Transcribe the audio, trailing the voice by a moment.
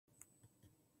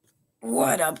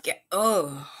What up,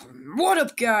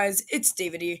 guys? It's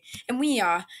David here, and we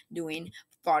are doing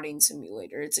Farting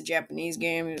Simulator. It's a Japanese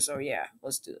game, so yeah,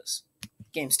 let's do this.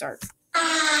 Game start.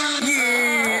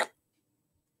 Yeah.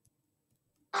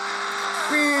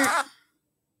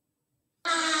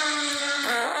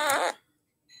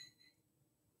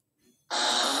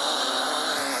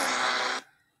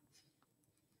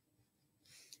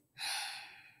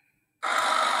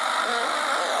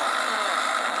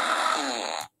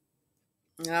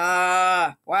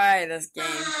 Why this game?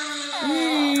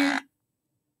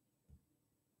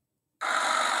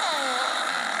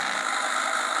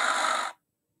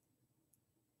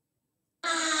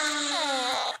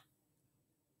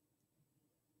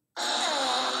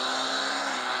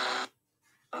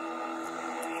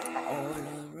 All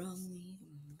around me.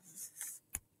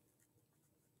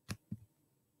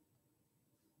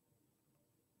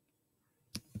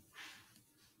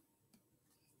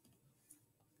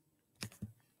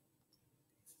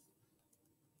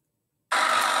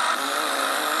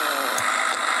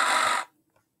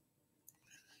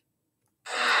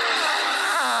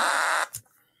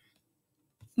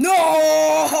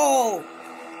 No!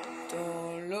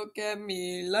 Don't look at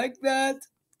me like that.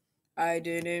 I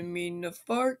didn't mean to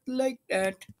fart like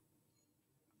that.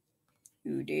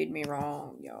 You did me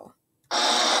wrong, yo.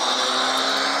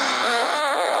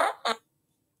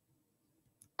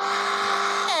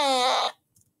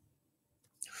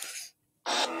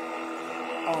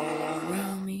 All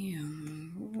around me.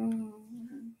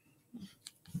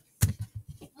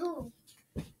 Oh,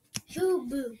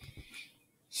 boo.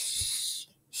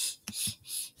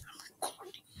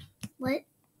 What?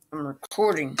 I'm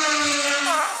recording.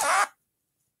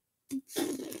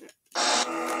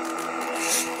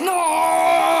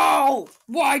 No!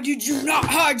 Why did you not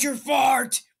hide your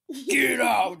fart? Get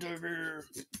out of here!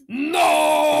 No!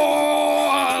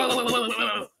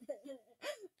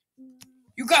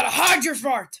 You gotta hide your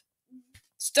fart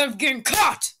instead of getting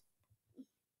caught.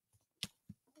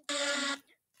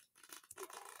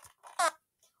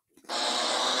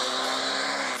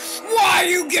 Why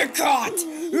you get caught?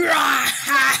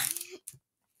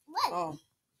 What? Oh.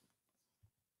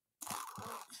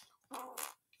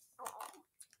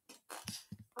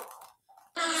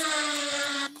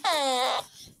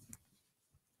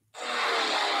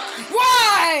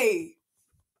 Why?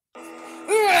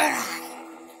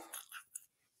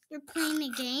 You're playing a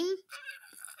game?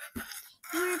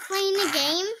 You were playing a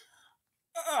game?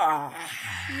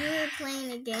 You were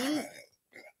playing a game?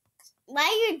 Why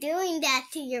are you doing that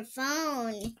to your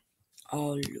phone?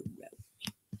 All around.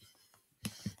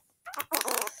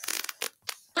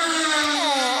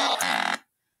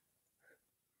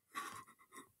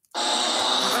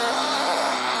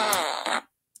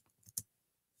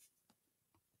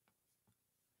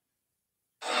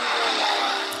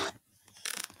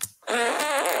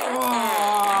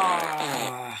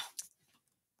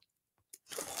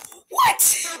 What?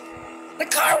 The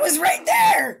car was right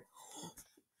there.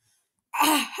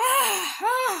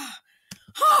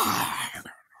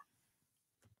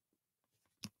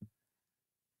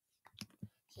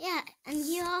 Yeah, and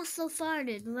you also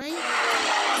farted, right?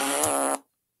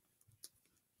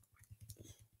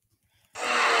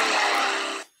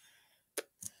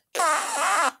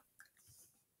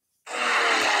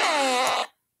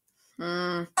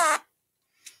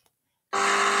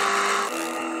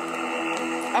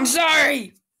 I'm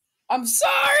sorry. I'm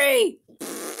sorry.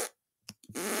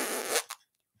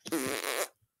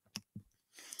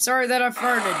 Sorry that I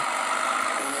farted.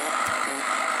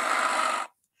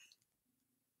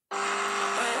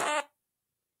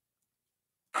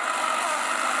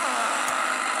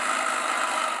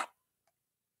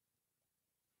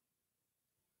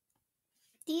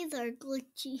 These are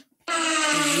glitchy.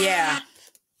 Yeah.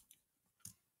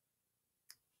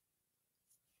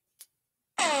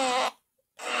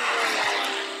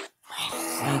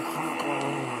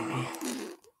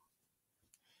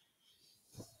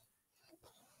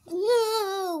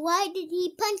 No, why did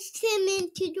he punch him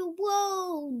into the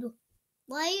road?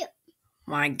 Why?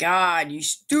 My God, you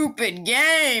stupid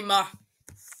game. Yeah,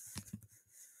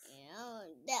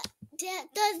 that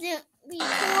doesn't record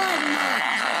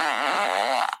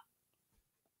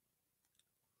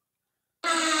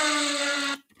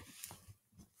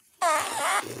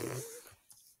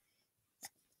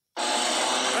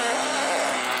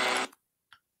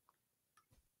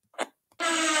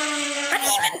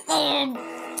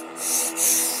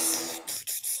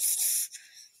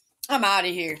I'm out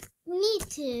of here. Me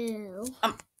too.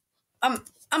 I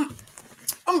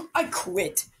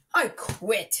quit. I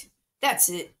quit. That's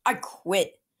it. I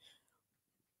quit.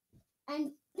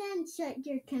 And then shut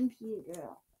your computer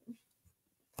off.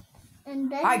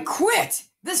 And then I quit!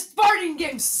 This farting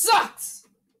game sucks!